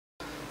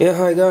Yeah,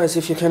 hi guys,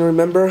 if you can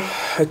remember,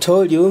 I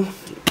told you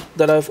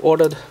that I've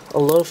ordered a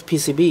lot of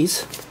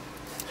PCBs,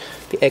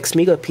 the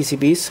ATxmega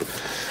PCBs,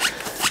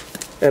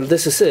 and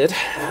this is it.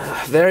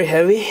 Very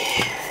heavy.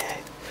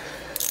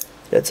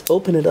 Let's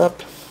open it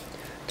up.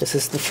 This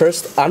is the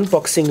first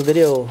unboxing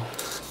video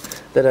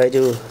that I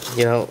do.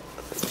 You know,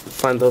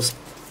 find those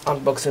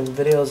unboxing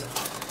videos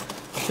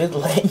a bit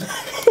lame,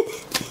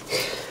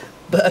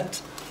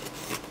 but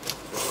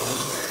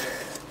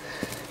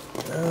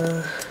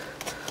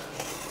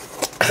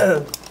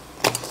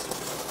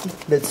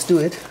let's do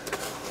it.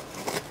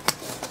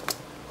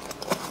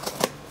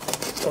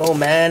 Oh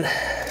man.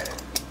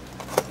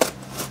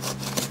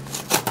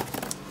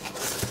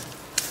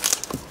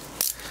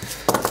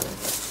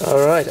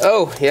 Alright,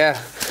 oh yeah,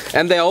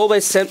 and they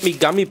always send me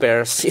gummy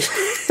bears.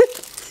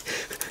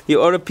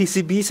 You order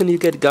PCBs and you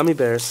get gummy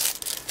bears.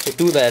 They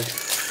do that.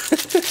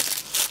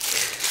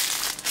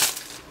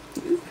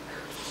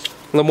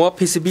 The more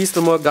PCBs,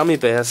 the more gummy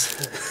bears.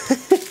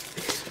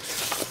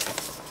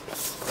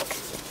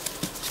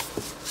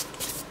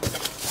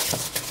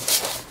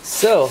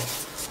 So,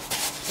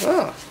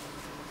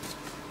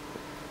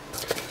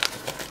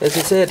 this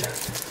is it.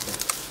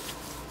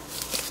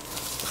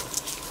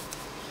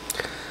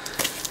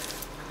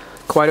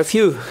 Quite a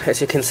few,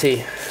 as you can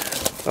see.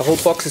 A whole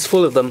box is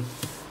full of them.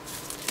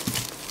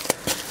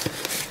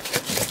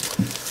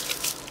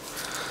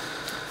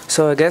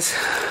 So I guess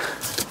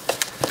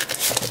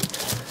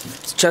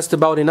it's just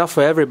about enough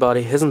for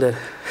everybody, isn't it?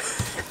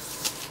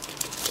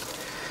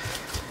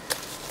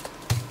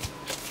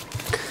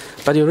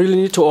 But you really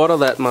need to order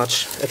that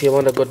much if you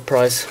want a good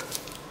price.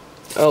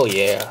 Oh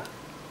yeah,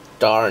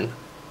 darn.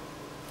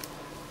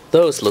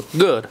 Those look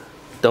good,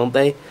 don't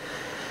they?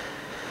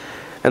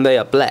 And they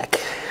are black.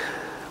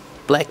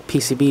 Black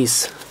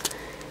PCBs.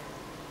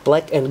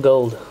 Black and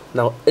gold.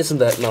 Now, isn't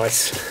that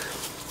nice?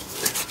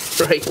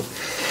 Right.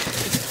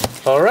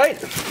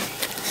 Alright.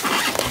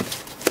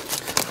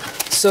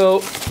 So,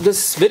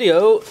 this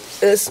video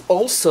is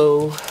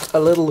also a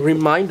little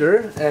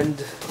reminder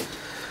and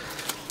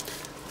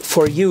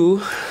for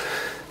you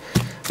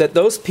that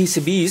those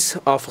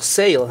PCBs are for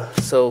sale.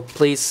 So,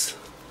 please,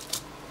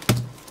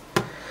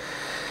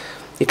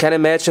 you can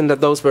imagine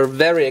that those were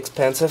very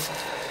expensive.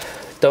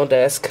 Don't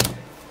ask.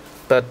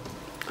 But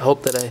I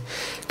hope that I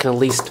can at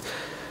least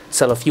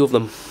sell a few of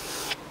them.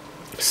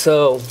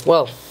 So,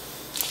 well,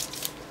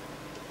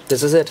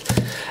 this is it.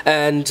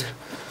 And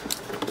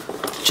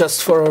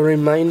just for a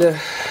reminder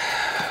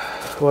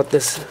what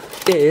this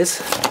is,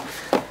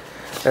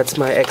 that's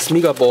my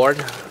ATxmega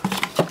board,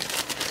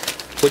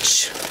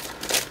 which,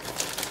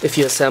 if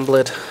you assemble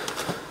it,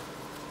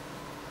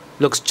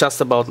 looks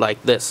just about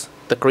like this,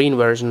 the green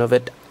version of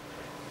it.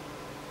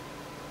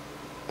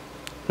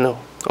 No,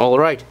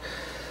 alright.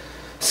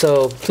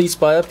 So please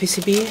buy a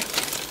PCB,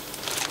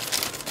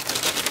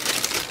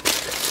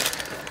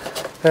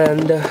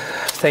 and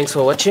thanks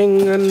for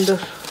watching, and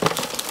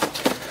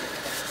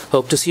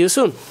hope to see you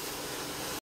soon.